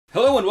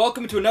Hello and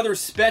welcome to another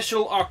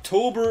special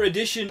October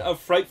edition of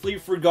Frightfully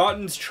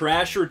Forgotten's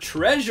Trash or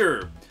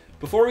Treasure.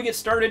 Before we get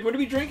started, what are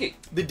we drinking?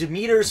 The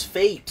Demeter's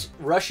Fate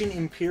Russian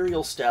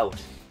Imperial Stout.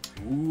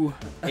 Ooh,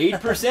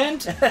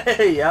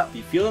 8%? Yeah.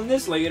 Be feeling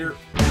this later.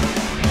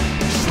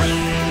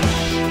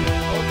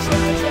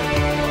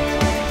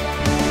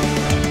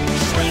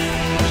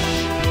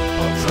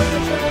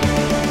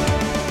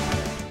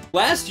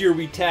 Last year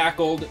we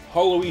tackled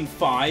Halloween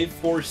 5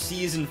 for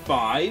Season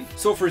 5.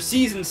 So for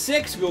Season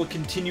 6 we'll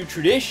continue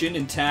tradition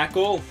and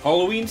tackle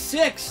Halloween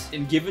 6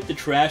 and give it the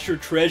Trash or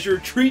Treasure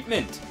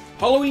treatment.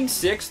 Halloween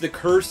 6, The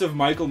Curse of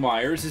Michael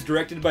Myers, is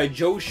directed by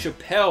Joe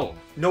Chappelle.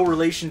 No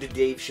relation to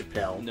Dave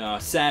Chappelle. No,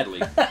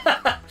 sadly.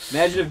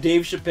 Imagine if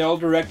Dave Chappelle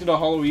directed a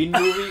Halloween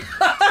movie.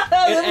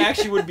 It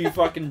actually would be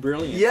fucking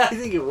brilliant. Yeah, I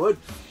think it would.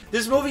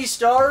 This movie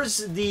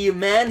stars the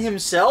man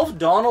himself,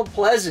 Donald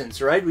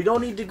Pleasance, right? We don't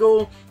need to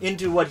go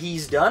into what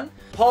he's done.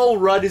 Paul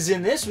Rudd is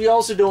in this. We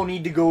also don't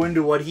need to go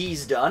into what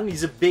he's done.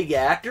 He's a big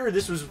actor.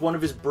 This was one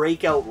of his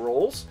breakout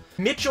roles.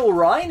 Mitchell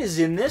Ryan is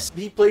in this.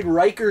 He played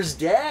Riker's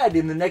dad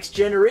in The Next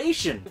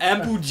Generation.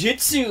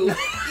 Ambujitsu!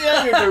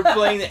 Yeah, they're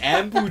playing the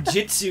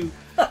Ambujitsu.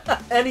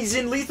 And he's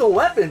in Lethal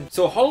Weapon.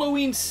 So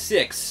Halloween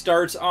 6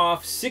 starts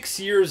off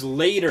 6 years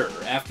later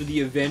after the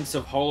events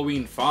of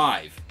Halloween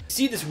 5.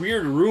 See this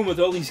weird room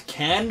with all these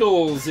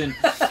candles and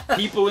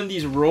people in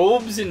these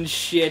robes and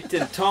shit,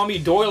 and Tommy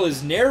Doyle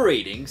is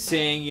narrating,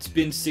 saying it's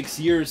been 6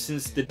 years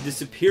since the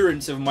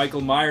disappearance of Michael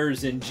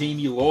Myers and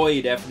Jamie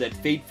Lloyd after that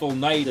fateful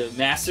night of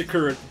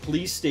massacre at the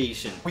police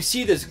station. We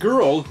see this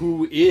girl,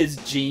 who is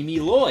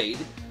Jamie Lloyd,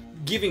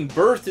 giving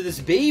birth to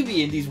this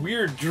baby, and these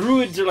weird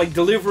druids are like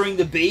delivering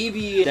the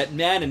baby. That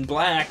man in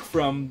black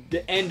from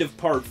the end of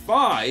part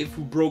 5,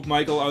 who broke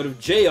Michael out of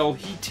jail,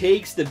 he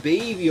takes the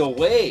baby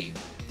away.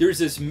 There's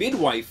this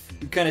midwife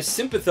who kind of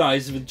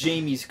sympathizes with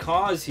Jamie's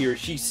cause here.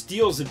 She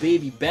steals the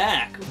baby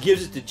back,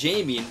 gives it to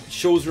Jamie, and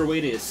shows her a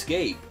way to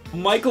escape.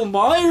 Michael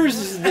Myers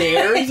is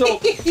there. He's all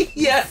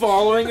Yeah.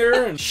 following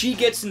her, and she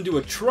gets into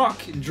a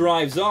truck and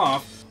drives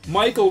off.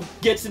 Michael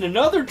gets in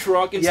another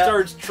truck and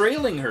starts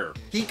trailing her.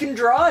 He can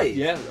drive.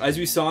 Yeah, as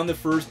we saw in the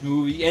first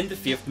movie and the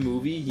 5th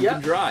movie, he can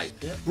drive.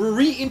 Yeah. We're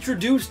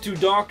reintroduced to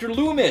Dr.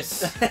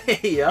 Loomis.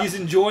 Yeah. He's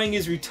enjoying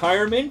his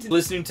retirement,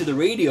 listening to the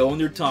radio, and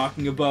they're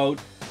talking about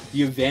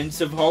the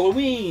events of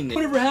Halloween.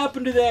 Whatever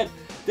happened to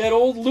that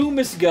old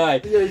Loomis guy?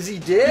 Yeah, is he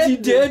dead? Is he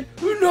dead?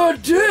 We're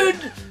not dead.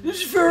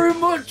 He's very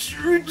much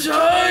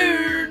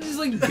retired. He's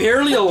like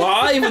barely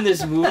alive in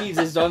this movie. He's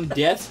just on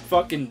death's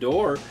fucking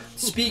door.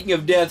 Speaking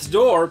of death's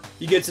door,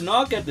 he gets a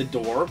knock at the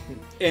door,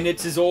 and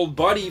it's his old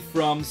buddy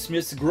from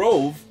Smith's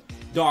Grove,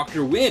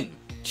 Dr. Wynn.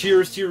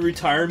 Cheers to your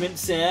retirement,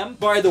 Sam.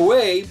 By the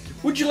way,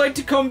 would you like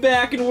to come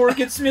back and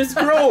work at Smith's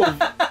Grove?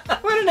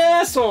 What an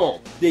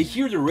asshole! They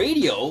hear the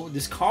radio,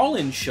 this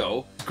call-in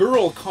show.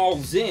 Girl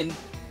calls in,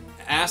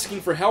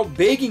 asking for help,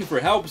 begging for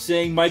help,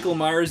 saying, Michael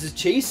Myers is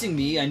chasing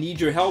me. I need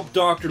your help,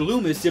 Dr.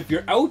 Loomis. If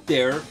you're out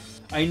there,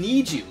 I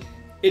need you.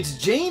 It's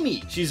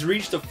Jamie. She's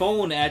reached a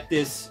phone at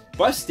this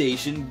bus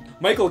station.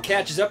 Michael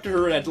catches up to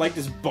her at like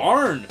this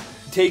barn,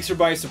 takes her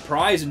by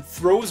surprise and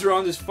throws her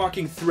on this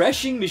fucking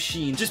threshing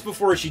machine. Just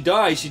before she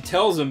dies, she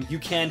tells him, you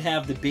can't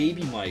have the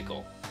baby,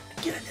 Michael.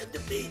 I can't have the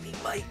baby,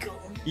 Michael.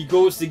 He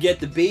goes to get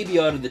the baby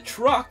out of the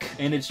truck,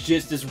 and it's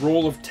just this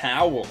roll of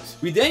towels.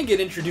 We then get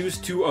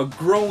introduced to a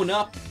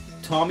grown-up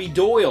Tommy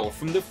Doyle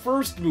from the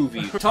first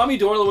movie. Tommy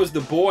Doyle was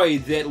the boy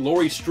that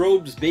Laurie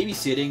Strode was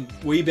babysitting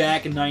way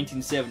back in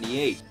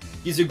 1978.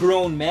 He's a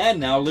grown man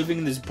now, living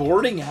in this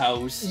boarding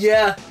house.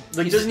 Yeah,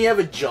 like doesn't he have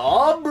a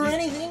job or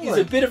anything? He's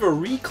a bit of a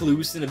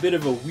recluse and a bit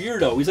of a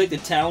weirdo. He's like the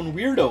town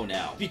weirdo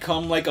now.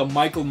 Become like a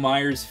Michael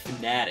Myers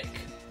fanatic.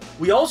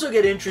 We also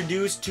get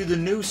introduced to the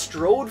new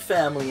Strode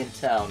family in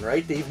town,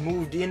 right? They've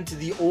moved into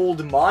the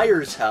old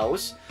Myers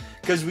house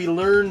because we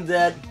learned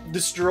that the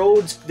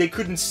Strodes, they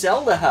couldn't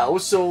sell the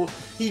house, so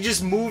he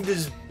just moved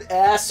his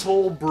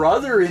asshole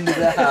brother into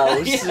the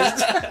house.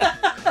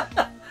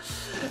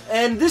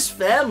 And this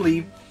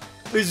family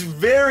is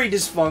very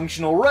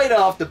dysfunctional right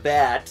off the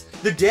bat.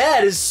 The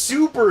dad is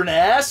super an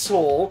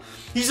asshole.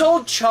 He's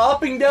all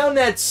chopping down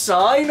that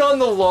sign on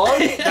the lawn.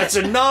 That's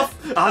enough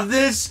of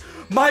this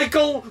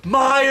Michael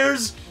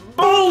Myers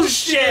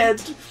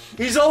bullshit.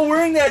 He's all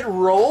wearing that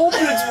robe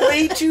that's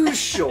way too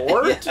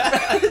short.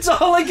 It's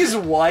all like his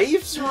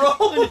wife's robe.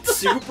 It's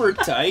super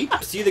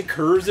tight. See the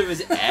curves of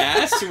his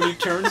ass when he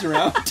turns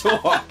around to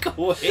walk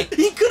away.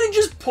 He could have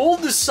just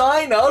pulled the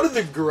sign out of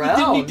the ground.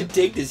 He didn't need to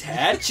take this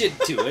hatchet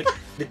to it.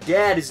 The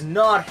dad is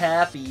not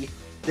happy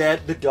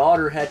that the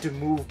daughter had to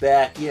move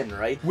back in,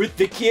 right? With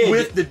the kid.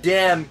 With the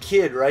damn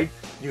kid, right?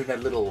 You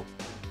that little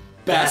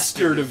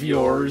bastard of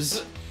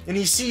yours. And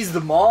he sees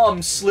the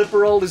mom slip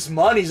her all this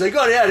money. He's like,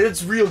 oh yeah,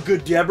 that's real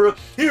good, Deborah.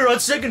 Here, on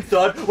second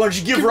thought, why don't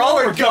you give her all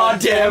her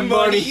goddamn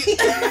money?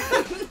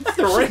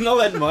 Throwing all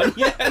that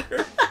money at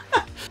her.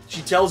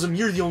 She tells him,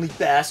 you're the only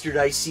bastard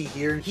I see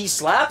here. And he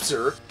slaps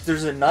her.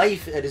 There's a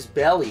knife at his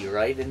belly,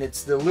 right? And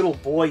it's the little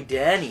boy,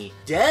 Danny.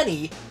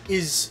 Danny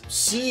is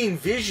seeing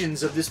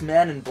visions of this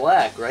man in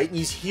black, right? And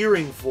he's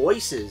hearing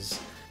voices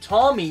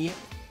Tommy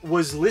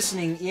was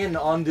listening in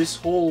on this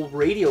whole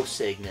radio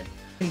segment,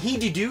 and he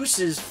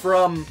deduces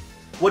from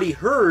what he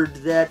heard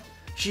that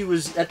she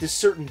was at this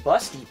certain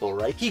bus depot,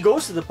 right? He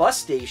goes to the bus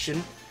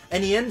station,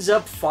 and he ends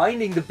up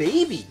finding the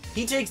baby.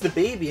 He takes the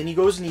baby, and he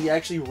goes and he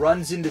actually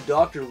runs into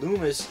Dr.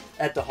 Loomis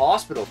at the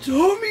hospital.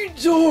 Tommy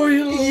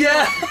Doyle!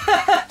 Yeah!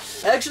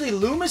 Actually,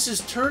 Loomis has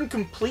turned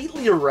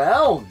completely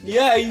around.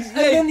 Yeah, and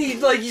then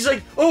he's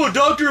like, oh,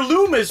 Dr.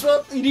 Loomis!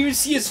 Well, you didn't even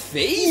see his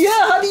face?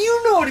 yeah, how do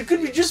you know? It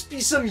could just be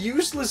some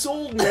useless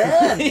old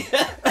man.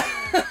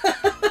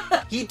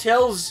 He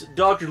tells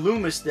Dr.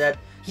 Loomis that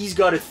he's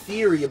got a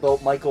theory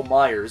about Michael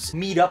Myers.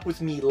 Meet up with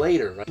me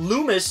later.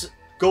 Loomis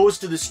goes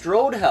to the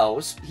Strode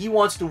house. He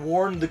wants to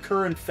warn the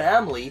current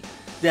family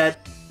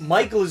that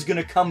Michael is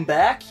gonna come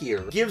back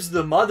here. Gives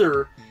the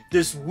mother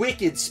this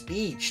wicked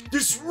speech.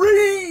 This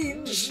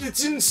rage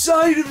that's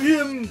inside of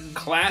him.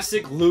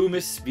 Classic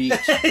Loomis speech.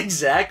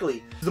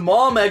 Exactly. The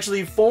mom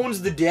actually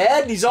phones the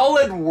dad and he's all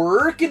at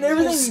work and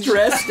everything.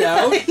 Stressed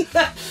out.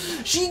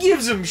 She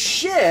gives him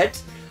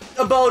shit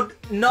about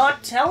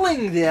not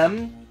telling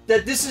them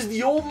that this is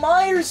the old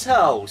Myers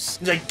house.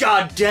 He's like,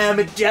 God damn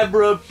it,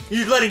 Deborah,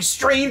 you're letting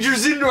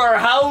strangers into our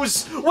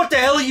house. What the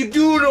hell are you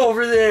doing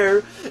over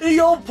there? And he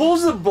all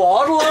pulls the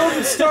bottle out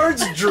and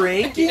starts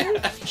drinking.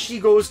 She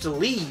goes to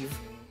leave.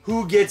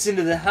 Who gets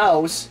into the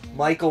house?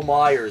 Michael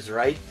Myers,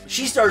 right?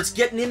 She starts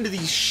getting into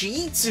these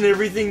sheets and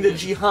everything that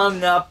she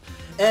hung up,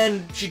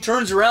 and she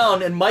turns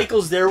around and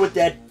Michael's there with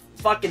that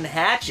fucking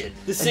hatchet.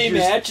 The same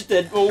hatchet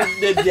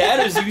that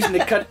dad was using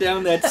to cut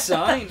down that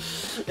sign.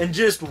 And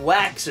just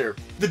whacks her.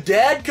 The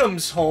dad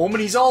comes home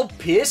and he's all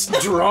pissed.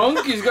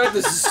 Drunk, he's got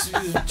his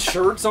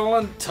shirts all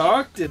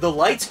untucked. The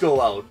lights go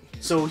out.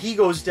 So he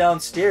goes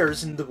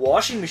downstairs and the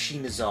washing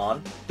machine is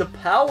on. The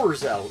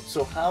power's out.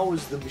 So how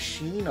is the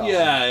machine on?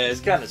 Yeah, it's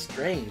kind of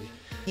strange.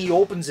 He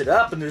opens it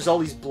up and there's all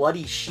these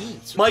bloody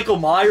sheets. Michael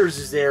Myers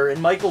is there and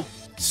Michael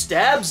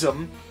stabs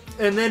him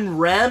and then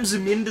rams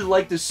him into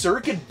like the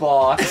circuit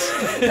box.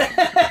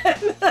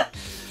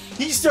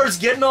 He starts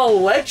getting all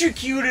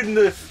electrocuted and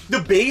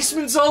the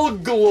basement's all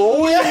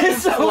glowing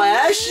and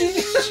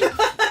flashing.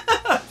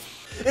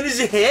 And his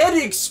head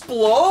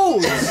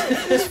explodes.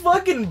 It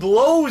fucking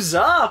blows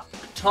up.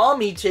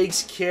 Tommy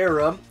takes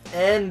Kara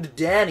and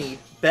Danny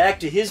back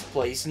to his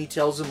place and he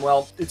tells them,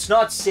 well, it's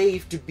not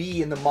safe to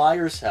be in the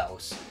Myers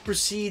house.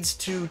 Proceeds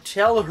to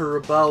tell her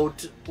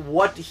about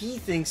what he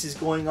thinks is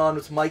going on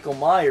with Michael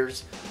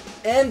Myers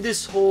and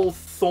this whole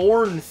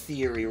thorn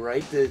theory,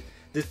 right?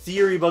 The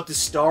theory about the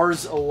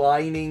stars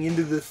aligning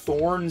into the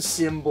thorn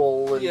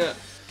symbol and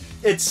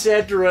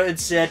etc.,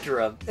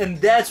 etc. And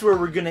that's where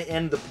we're going to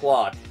end the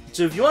plot.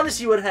 So if you want to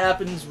see what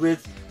happens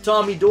with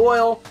Tommy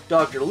Doyle,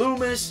 Dr.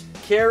 Loomis,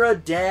 Kara,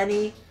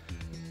 Danny,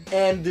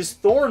 and this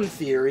thorn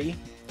theory,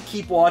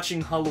 keep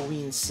watching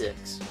Halloween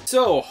 6.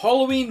 So,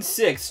 Halloween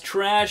 6,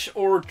 trash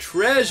or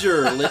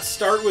treasure? Let's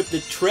start with the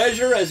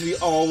treasure as we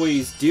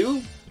always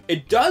do.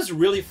 It does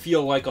really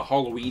feel like a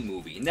Halloween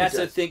movie, and that's,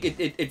 I think,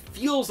 it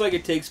feels like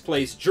it takes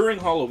place during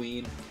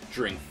Halloween,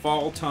 during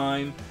fall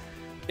time.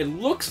 It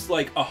looks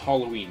like a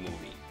Halloween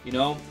movie, you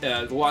know?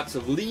 Lots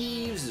of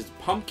leaves, it's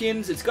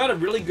pumpkins, it's got a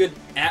really good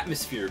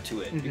atmosphere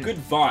to it, a good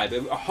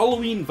vibe, a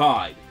Halloween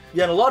vibe.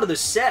 Yeah, and a lot of the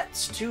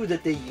sets, too,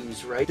 that they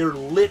use, right? They're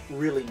lit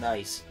really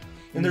nice.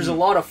 And there's a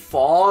lot of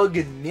fog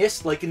and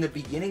mist, like in the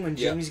beginning when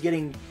Jamie's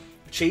getting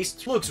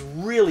chased. It looks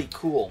really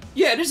cool.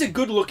 Yeah, it is a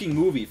good-looking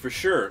movie, for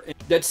sure.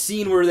 That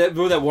scene where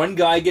that one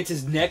guy gets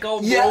his neck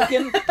all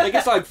broken, like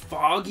it's like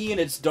foggy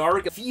and it's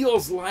dark. It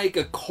feels like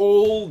a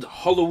cold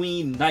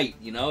Halloween night,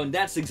 you know, and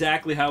that's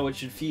exactly how it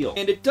should feel.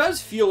 And it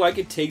does feel like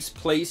it takes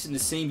place in the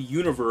same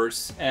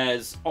universe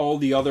as all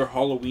the other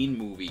Halloween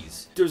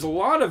movies. There's a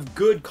lot of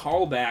good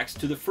callbacks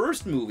to the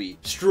first movie,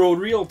 Strode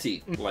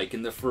Realty, like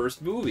in the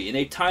first movie, and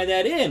they tie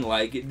that in,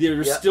 like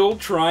they're still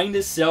trying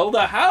to sell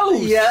the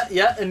house.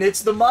 Yeah, and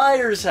it's the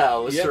Myers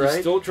house, right? They're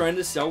still trying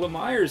to sell the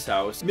Myers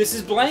house.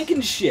 Mrs.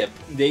 Blankenship,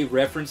 they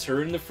reference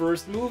her in the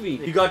first movie.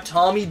 You got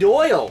Tommy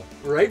Doyle,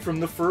 right, from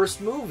the first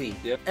movie.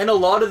 Yep. And a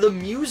lot of the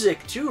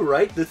music, too,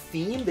 right? The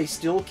theme, they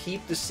still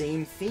keep the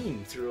same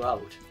theme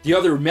throughout. The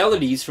other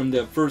melodies from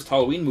the first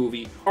Halloween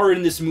movie are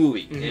in this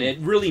movie, and it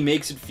really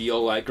makes it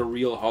feel like a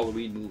real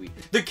Halloween movie.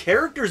 The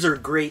characters are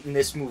great in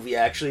this movie,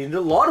 actually, and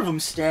a lot of them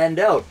stand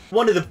out.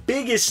 One of the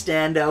biggest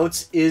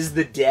standouts is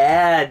the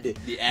dad.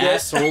 The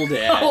asshole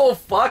dad. Oh,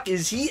 fuck,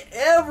 is he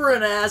ever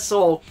an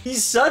asshole?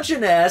 He's such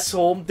an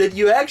asshole that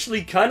you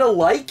actually kind of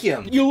like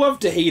him. You love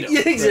to hate him.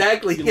 Yeah,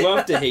 exactly. Right? You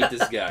love to hate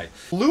this guy.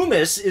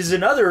 Loomis is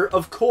another,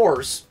 of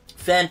course,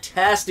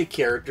 fantastic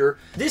character.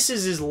 This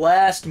is his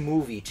last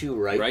movie too,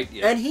 right? Right,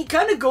 yeah. And he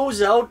kind of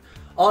goes out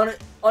on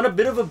a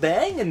bit of a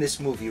bang in this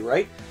movie,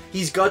 right?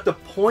 He's got the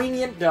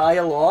poignant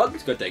dialogue.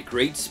 He's got that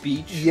great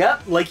speech.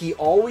 Yep, like he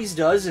always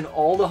does in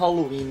all the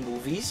Halloween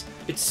movies.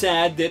 It's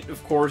sad that,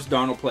 of course,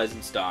 Donald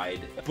Pleasance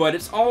died, but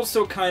it's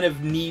also kind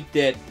of neat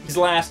that his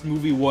last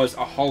movie was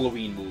a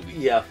Halloween movie.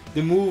 Yeah.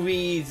 The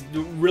movies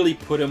really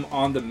put him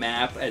on the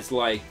map as,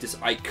 like, this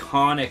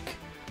iconic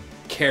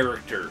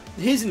character.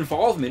 His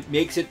involvement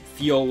makes it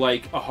feel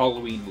like a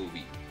Halloween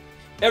movie.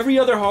 Every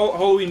other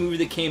Halloween movie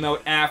that came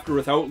out after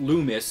without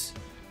Loomis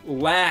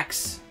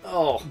lacks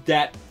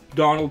that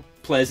Donald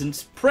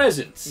Pleasance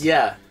presence.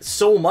 Yeah,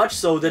 so much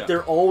so that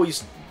they're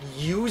always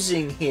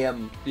using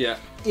him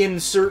in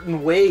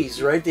certain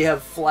ways, right? They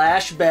have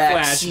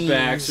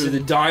flashbacks or the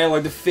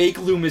dialogue, the fake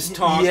Loomis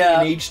talking in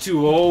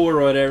H2O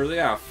or whatever.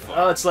 Yeah,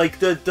 it's like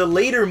the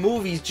later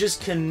movies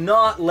just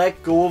cannot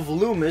let go of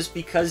Loomis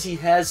because he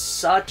has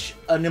such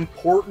an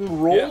important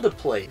role to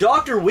play.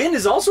 Dr. Wynn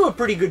is also a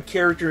pretty good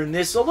character in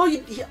this, although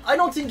I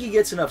don't think he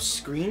gets enough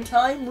screen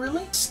time,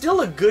 really.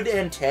 Still a good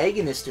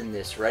antagonist in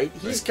this, right?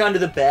 He's kind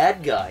of the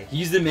bad guy.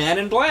 He's the man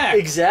in black.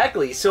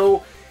 Exactly.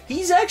 So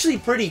he's actually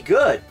pretty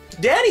good.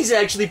 Danny's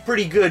actually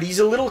pretty good. He's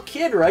a little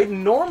kid, right?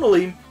 And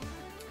normally,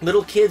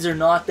 little kids are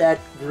not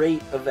that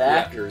great of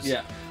actors.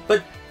 Yeah.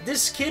 But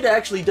this kid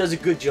actually does a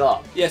good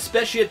job. Yeah,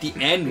 especially at the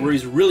end where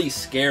he's really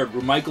scared,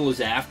 where Michael is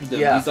after them.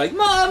 Yeah. He's like,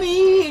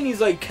 "Mommy!" And he's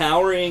like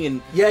cowering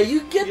and... Yeah,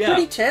 you get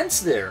pretty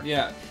tense there.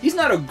 Yeah. He's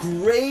not a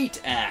great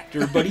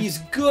actor, but he's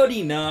good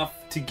enough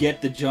to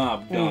get the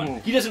job done.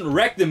 He doesn't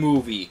wreck the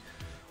movie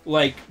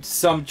like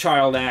some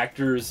child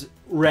actors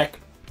wreck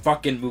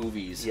fucking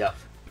movies. Yeah.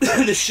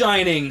 The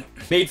Shining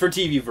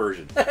made-for-TV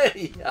version.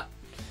 Yeah.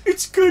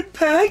 It's good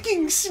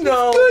packing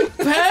snow. It's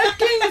good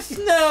packing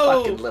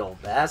snow. Fucking little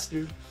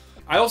bastard.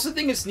 I also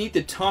think it's neat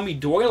that Tommy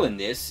Doyle in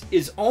this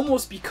is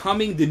almost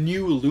becoming the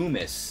new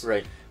Loomis.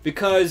 Right.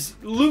 Because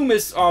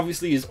Loomis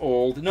obviously is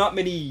old, not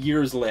many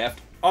years left.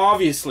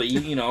 Obviously,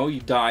 you know, he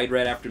died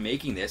right after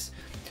making this.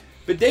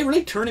 But they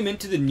really turn him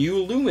into the new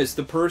Loomis,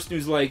 the person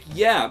who's like,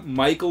 yeah,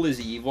 Michael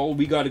is evil,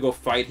 we gotta go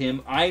fight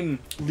him, I'm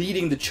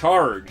leading the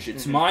charge,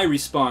 it's my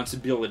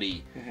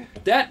responsibility.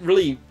 That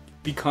really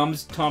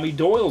becomes Tommy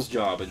Doyle's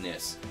job in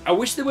this. I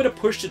wish they would have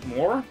pushed it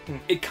more.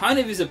 It kind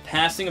of is a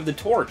passing of the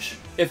torch.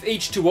 If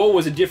H2O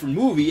was a different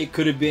movie, it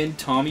could have been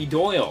Tommy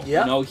Doyle.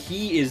 Yeah. You know,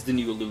 he is the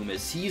new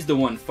Loomis. He's the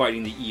one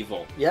fighting the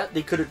evil. Yeah,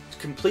 they could have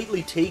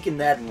completely taken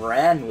that and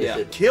ran with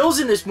it. Kills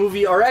in this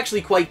movie are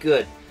actually quite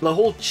good. The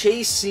whole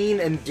chase scene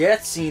and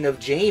death scene of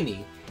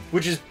Jamie,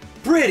 which is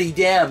pretty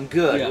damn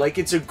good. Yeah. Like,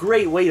 it's a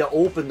great way to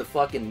open the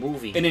fucking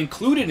movie. And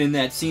included in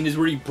that scene is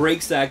where he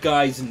breaks that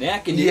guy's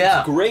neck, and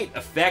it's great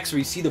effects where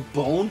you see the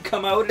bone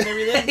come out and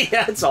everything.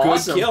 Yeah, it's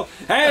awesome. Good kill.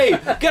 Hey,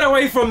 get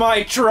away from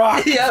my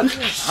truck! Yeah.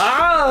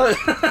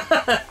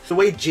 The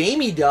way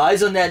Jamie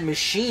dies on that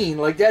machine,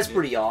 like, that's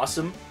pretty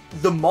awesome.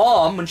 The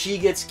mom, when she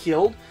gets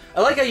killed,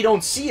 I like how you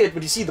don't see it,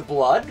 but you see the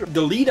blood.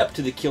 The lead up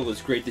to the kill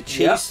is great. The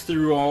chase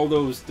through all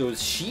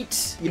those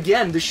sheets.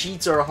 Again, the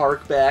sheets are a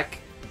hark back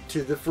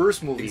to the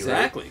first movie,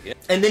 exactly. Right? Yeah.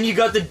 And then you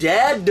got the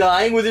dad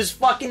dying with his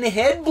fucking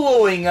head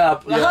blowing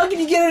up. Yeah. How can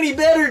you get any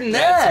better than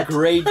that? That's a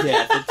great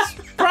death.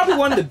 It's probably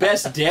one of the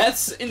best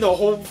deaths in the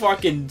whole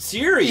fucking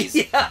series.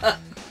 Yeah.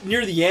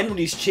 Near the end when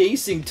he's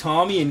chasing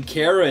Tommy and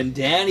Kara and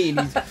Danny and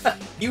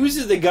he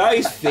uses the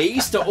guy's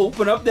face to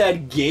open up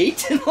that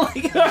gate and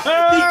like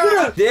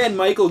then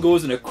Michael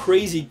goes in a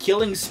crazy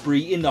killing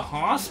spree in the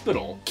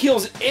hospital.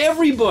 Kills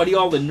everybody,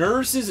 all the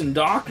nurses and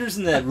doctors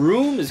in that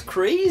room is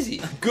crazy.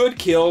 Good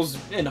kills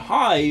and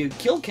high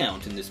kill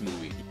count in this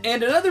movie.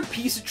 And another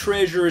piece of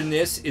treasure in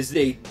this is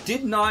they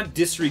did not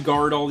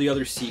disregard all the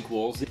other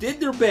sequels. They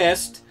did their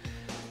best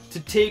to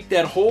take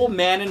that whole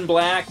Man in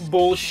Black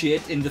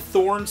bullshit and the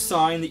thorn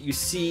sign that you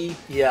see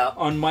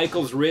on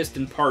Michael's wrist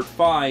in Part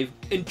 5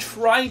 and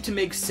try to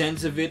make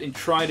sense of it and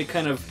try to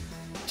kind of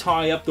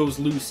tie up those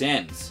loose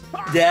ends.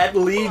 That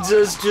leads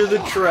us to the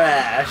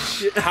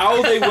trash.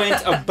 How they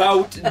went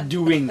about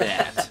doing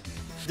that.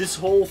 This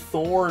whole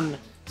thorn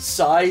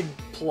side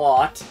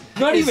plot.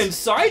 Not even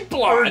side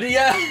plot.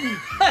 Yeah,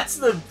 it's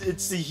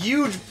the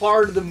huge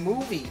part of the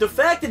movie. The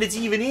fact that it's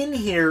even in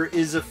here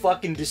is a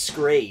fucking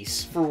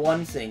disgrace, for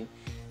one thing.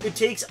 It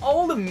takes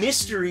all the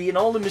mystery and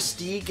all the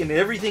mystique and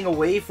everything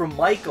away from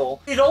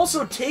Michael. It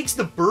also takes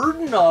the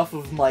burden off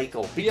of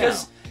Michael,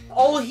 because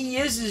all he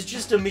is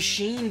just a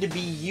machine to be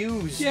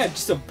used. Yeah,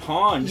 just a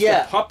pawn,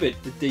 just a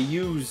puppet that they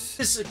use.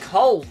 It's a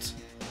cult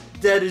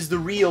that is the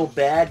real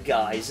bad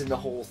guys in the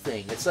whole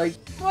thing. It's like,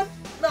 what?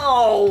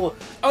 No!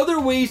 Other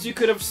ways you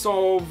could have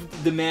solved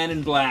the Man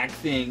in Black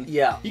thing.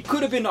 Yeah. He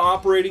could have been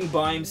operating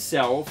by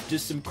himself,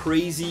 just some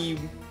crazy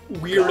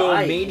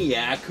weirdo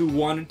maniac who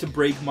wanted to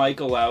break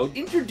Michael out.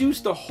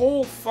 Introduced the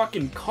whole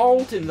fucking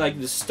cult and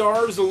like the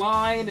stars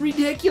align.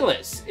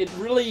 Ridiculous. It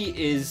really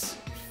is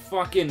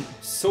fucking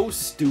so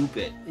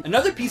stupid.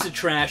 Another piece of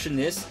trash in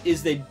this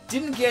is they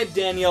didn't get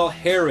Danielle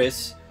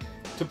Harris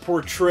to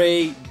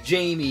portray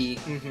Jamie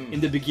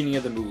in the beginning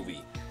of the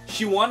movie.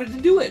 She wanted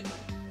to do it,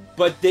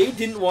 but they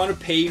didn't want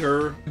to pay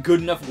her a good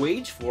enough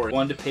wage for it.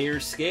 Wanted to pay her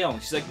scale,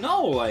 and she's like,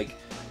 no, like,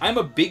 I'm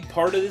a big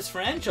part of this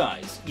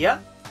franchise. Yeah.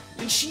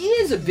 And she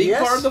is a big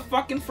part of the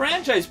fucking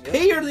franchise.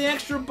 Pay her the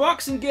extra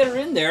bucks and get her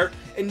in there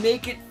and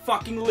make it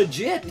fucking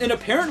legit. And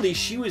apparently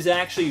she was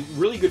actually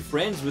really good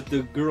friends with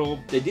the girl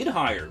they did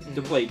hire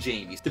to play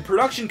Jamie. The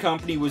production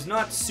company was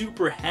not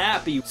super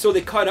happy, so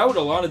they cut out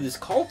a lot of this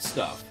cult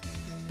stuff.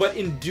 But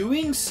in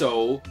doing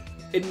so,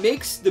 it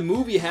makes the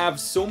movie have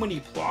so many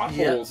plot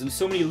holes and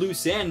so many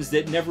loose ends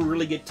that never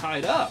really get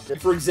tied up.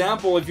 For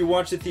example, if you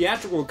watch the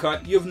theatrical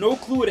cut, you have no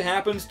clue what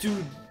happens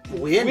to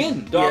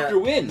Wynn, Dr.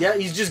 Wynn. Yeah,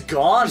 he's just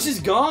gone. He's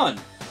just gone.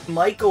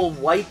 Michael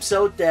wipes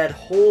out that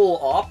whole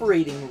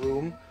operating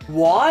room.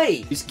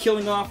 Why? He's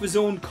killing off his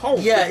own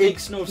cult. Yeah, it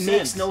makes no sense.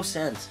 Makes no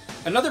sense.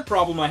 Another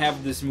problem I have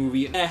with this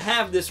movie, and I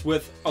have this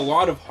with a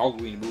lot of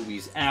Halloween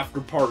movies after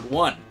part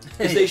 1,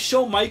 is they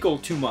show Michael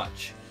too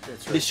much.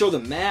 That's right. They show the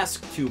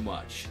mask too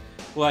much.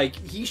 Like,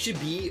 he should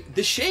be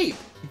the Shape.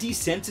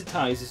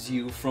 Desensitizes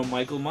you from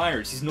Michael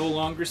Myers. He's no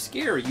longer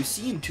scary. You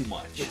see him too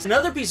much.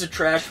 Another piece of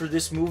trash for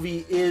this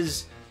movie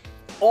is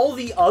all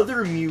the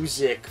other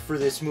music for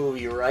this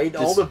movie, right?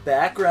 All the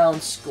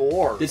background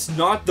score. It's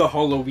not the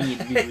Halloween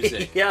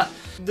music. Yeah.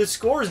 The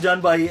score is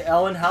done by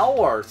Alan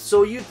Howarth,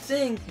 so you'd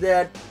think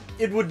that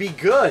it would be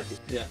good.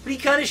 Yeah. But he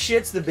kind of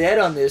shits the bed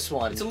on this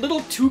one. It's a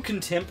little too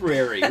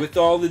contemporary with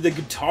all the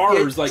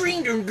guitars, like...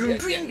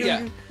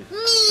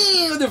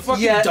 The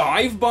fucking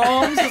dive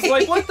bombs. It's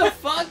like, what the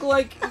fuck?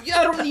 Like,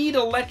 I don't need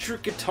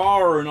electric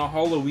guitar in a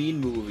Halloween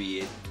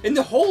movie. And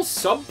the whole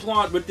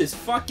subplot with this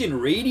fucking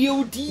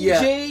radio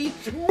DJ.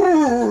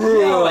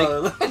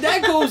 Like,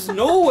 that goes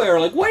nowhere.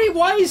 Like,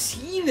 why is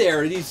he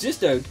there? He's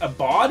just a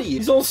body.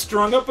 He's all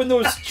strung up in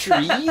those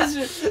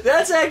trees.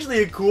 That's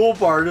actually a cool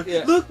part.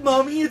 Look,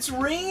 Mommy, it's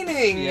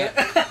raining.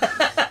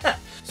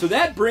 So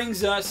that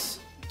brings us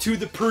to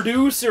the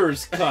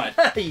producer's cut.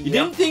 You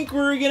didn't think we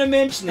were going to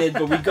mention it,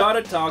 but we got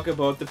to talk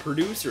about the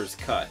producer's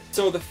cut.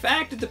 So the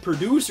fact that the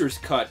producer's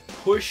cut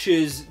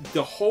pushes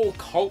the whole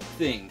cult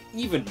thing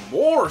even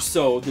more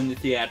so than the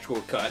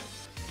theatrical cut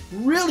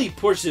really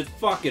pushes it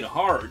fucking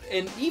hard,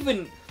 and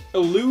even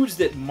alludes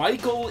that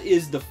Michael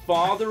is the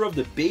father of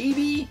the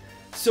baby.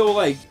 So,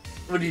 like,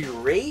 what did he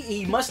rape?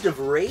 He must have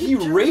raped. He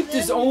raped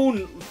his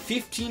own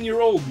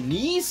 15-year-old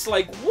niece.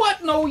 Like,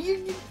 what? No,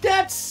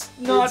 that's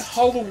not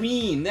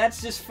Halloween.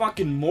 That's just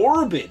fucking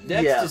morbid.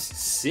 That's just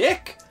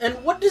sick. And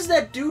what does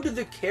that do to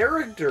the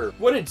character?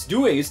 What it's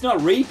doing, it's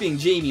not raping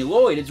Jamie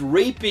Lloyd. It's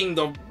raping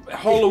the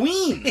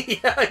Halloween.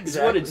 Yeah, exactly. It's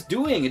what it's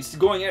doing. It's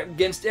going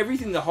against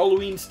everything the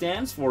Halloween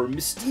stands for: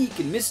 mystique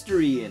and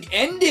mystery and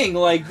ending.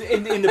 Like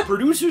in the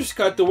producer's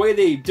cut, the way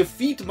they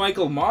defeat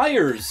Michael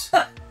Myers.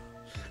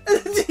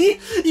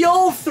 He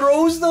all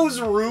throws those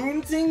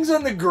rune things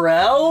on the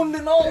ground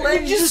and all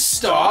that. It just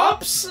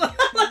stops?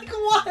 Like,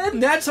 what?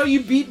 And that's how you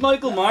beat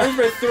Michael Myers,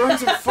 by throwing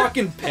some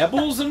fucking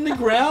pebbles on the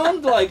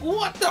ground? Like,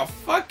 what the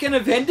fuck kind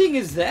of ending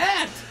is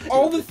that?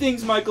 All the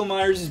things Michael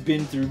Myers has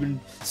been through, been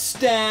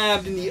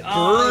stabbed in the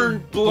eye,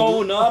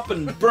 blown up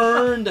and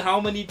burned how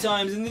many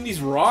times, and then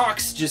these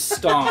rocks just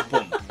stomp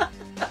him.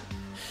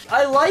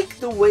 I like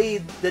the way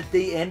that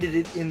they ended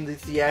it in the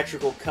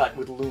theatrical cut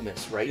with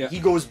Loomis, right? Yeah. He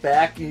goes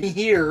back and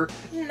here,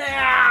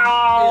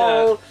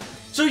 now. Yeah.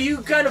 So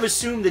you kind of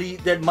assume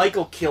that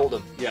Michael killed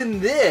him. Yeah.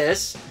 In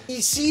this, he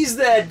sees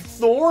that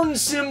thorn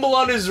symbol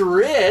on his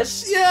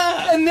wrist.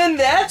 Yeah. And then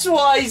that's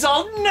why he's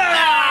all,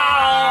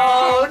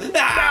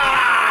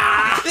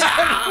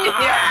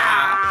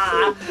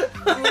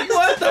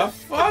 What the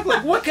fuck?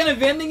 Like, what kind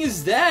of ending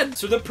is that?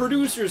 So the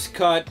producer's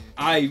cut,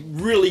 I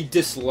really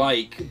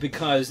dislike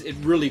because it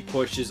really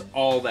pushes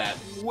all that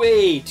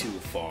way too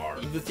far.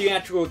 The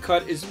theatrical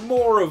cut is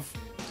more of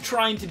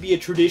trying to be a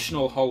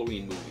traditional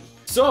Halloween movie.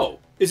 So,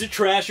 is it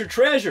trash or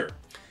treasure?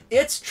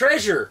 It's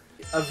treasure.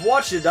 I've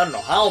watched it I don't know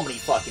how many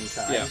fucking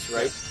times,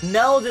 right?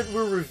 Now that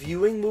we're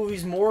reviewing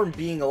movies more and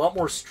being a lot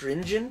more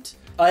stringent,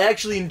 I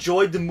actually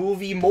enjoyed the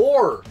movie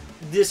more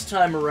this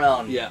time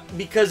around. Yeah.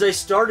 Because I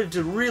started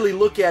to really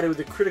look at it with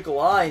a critical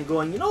eye and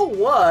going, you know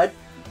what?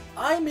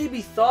 I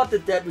maybe thought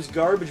that was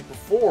garbage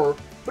before,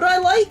 but I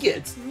like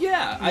it.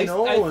 Yeah, I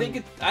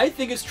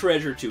think it's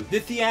treasure too. The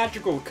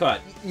theatrical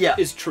cut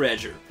is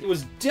treasure. It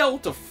was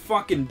dealt a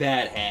fucking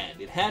bad hand.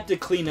 It had to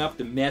clean up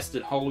the mess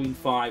that Halloween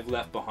 5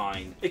 left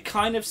behind. It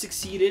kind of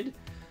succeeded,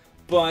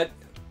 but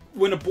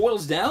when it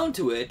boils down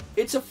to it,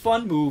 it's a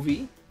fun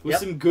movie with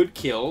some good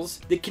kills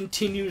that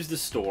continues the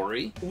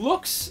story.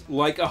 Looks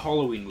like a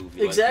Halloween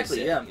movie. Exactly,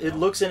 like you said, It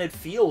looks and it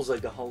feels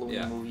like a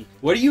Halloween movie.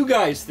 What do you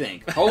guys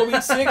think?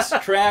 Halloween 6,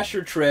 trash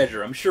or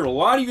treasure? I'm sure a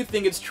lot of you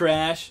think it's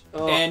trash,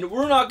 and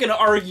we're not going to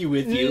argue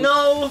with you.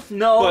 No,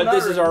 but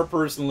this is our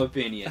personal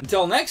opinion.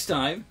 Until next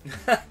time,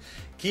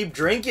 keep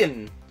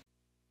drinking.